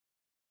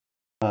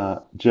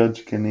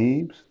Judge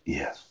Kniebs?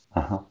 Yes.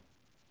 Uh-huh.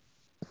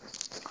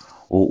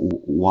 Well,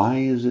 why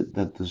is it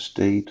that the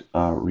state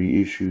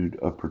reissued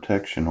a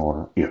protection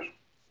order? Yes.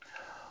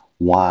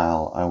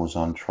 While I was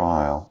on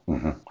trial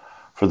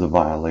for the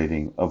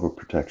violating of a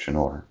protection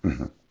order.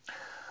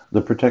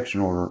 The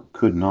protection order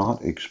could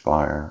not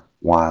expire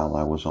while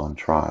I was on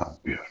trial.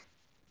 Yes.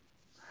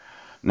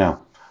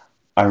 Now,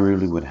 I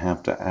really would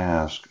have to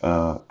ask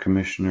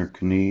Commissioner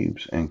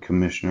Kniebs and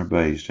Commissioner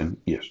Baisden,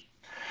 yes,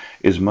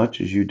 as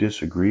much as you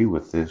disagree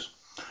with this,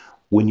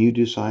 when you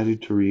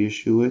decided to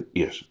reissue it,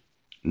 yes,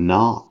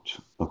 not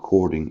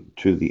according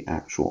to the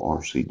actual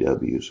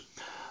RCWs,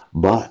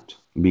 but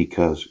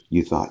because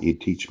you thought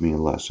you'd teach me a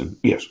lesson,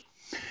 yes,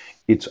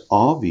 it's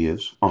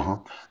obvious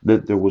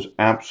that there was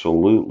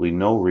absolutely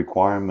no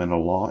requirement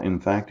of law. In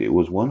fact, it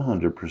was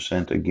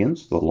 100%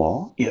 against the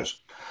law, yes,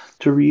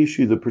 to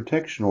reissue the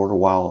protection order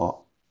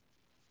while.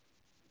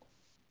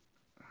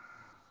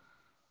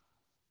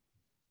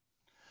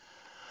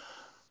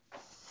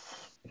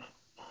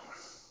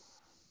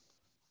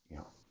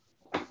 Yeah.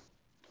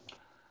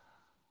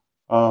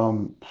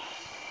 Um,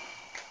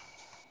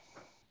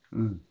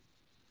 mm,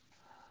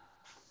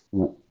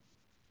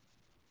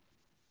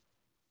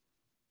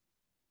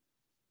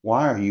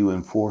 why are you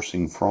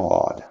enforcing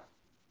fraud?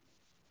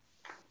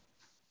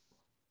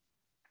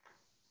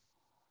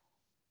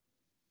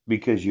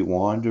 Because you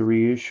wanted to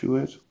reissue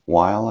it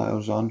while I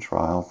was on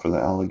trial for the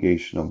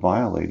allegation of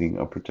violating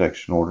a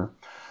protection order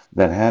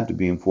that had to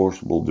be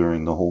enforceable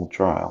during the whole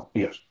trial.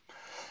 Yes.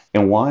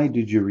 And why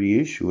did you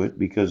reissue it?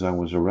 Because I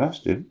was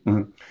arrested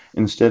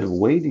instead of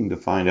waiting to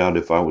find out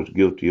if I was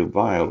guilty of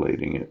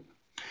violating it.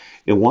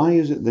 And why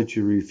is it that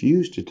you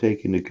refuse to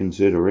take into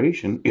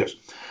consideration, yes,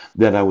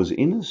 that I was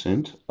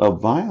innocent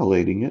of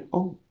violating it?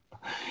 Oh,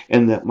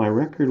 and that my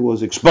record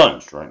was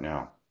expunged right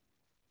now.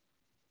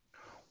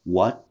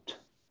 What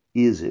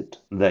is it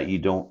that you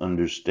don't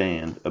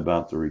understand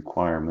about the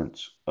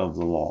requirements of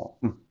the law?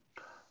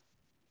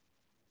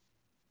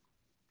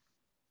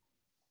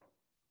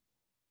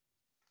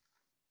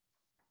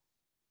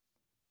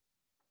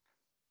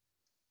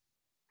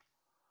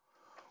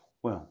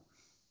 Well,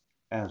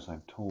 as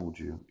I've told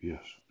you,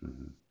 yes.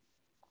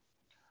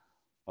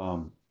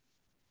 Um,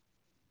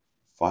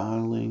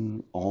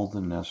 Filing all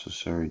the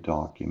necessary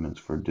documents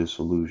for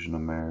dissolution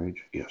of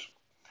marriage, yes,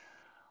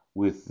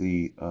 with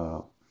the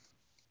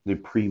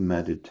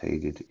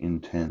premeditated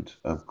intent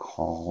of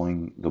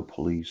calling the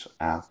police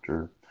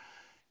after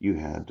you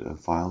had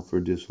filed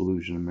for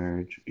dissolution of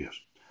marriage, yes,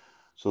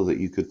 so that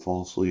you could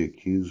falsely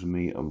accuse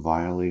me of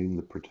violating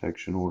the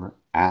protection order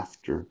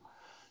after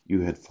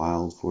you had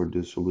filed for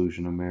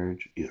dissolution of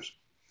marriage, yes.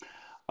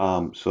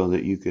 So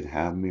that you could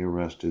have me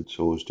arrested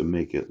so as to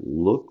make it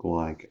look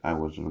like I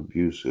was an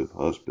abusive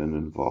husband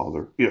and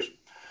father, yes.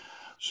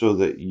 So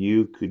that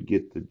you could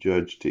get the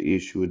judge to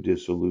issue a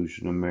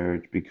dissolution of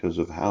marriage because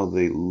of how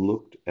they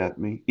looked at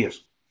me, yes.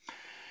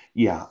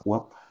 Yeah,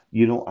 well,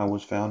 I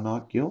was found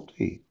not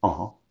guilty. Uh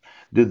huh.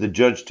 Did the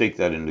judge take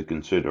that into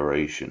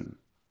consideration?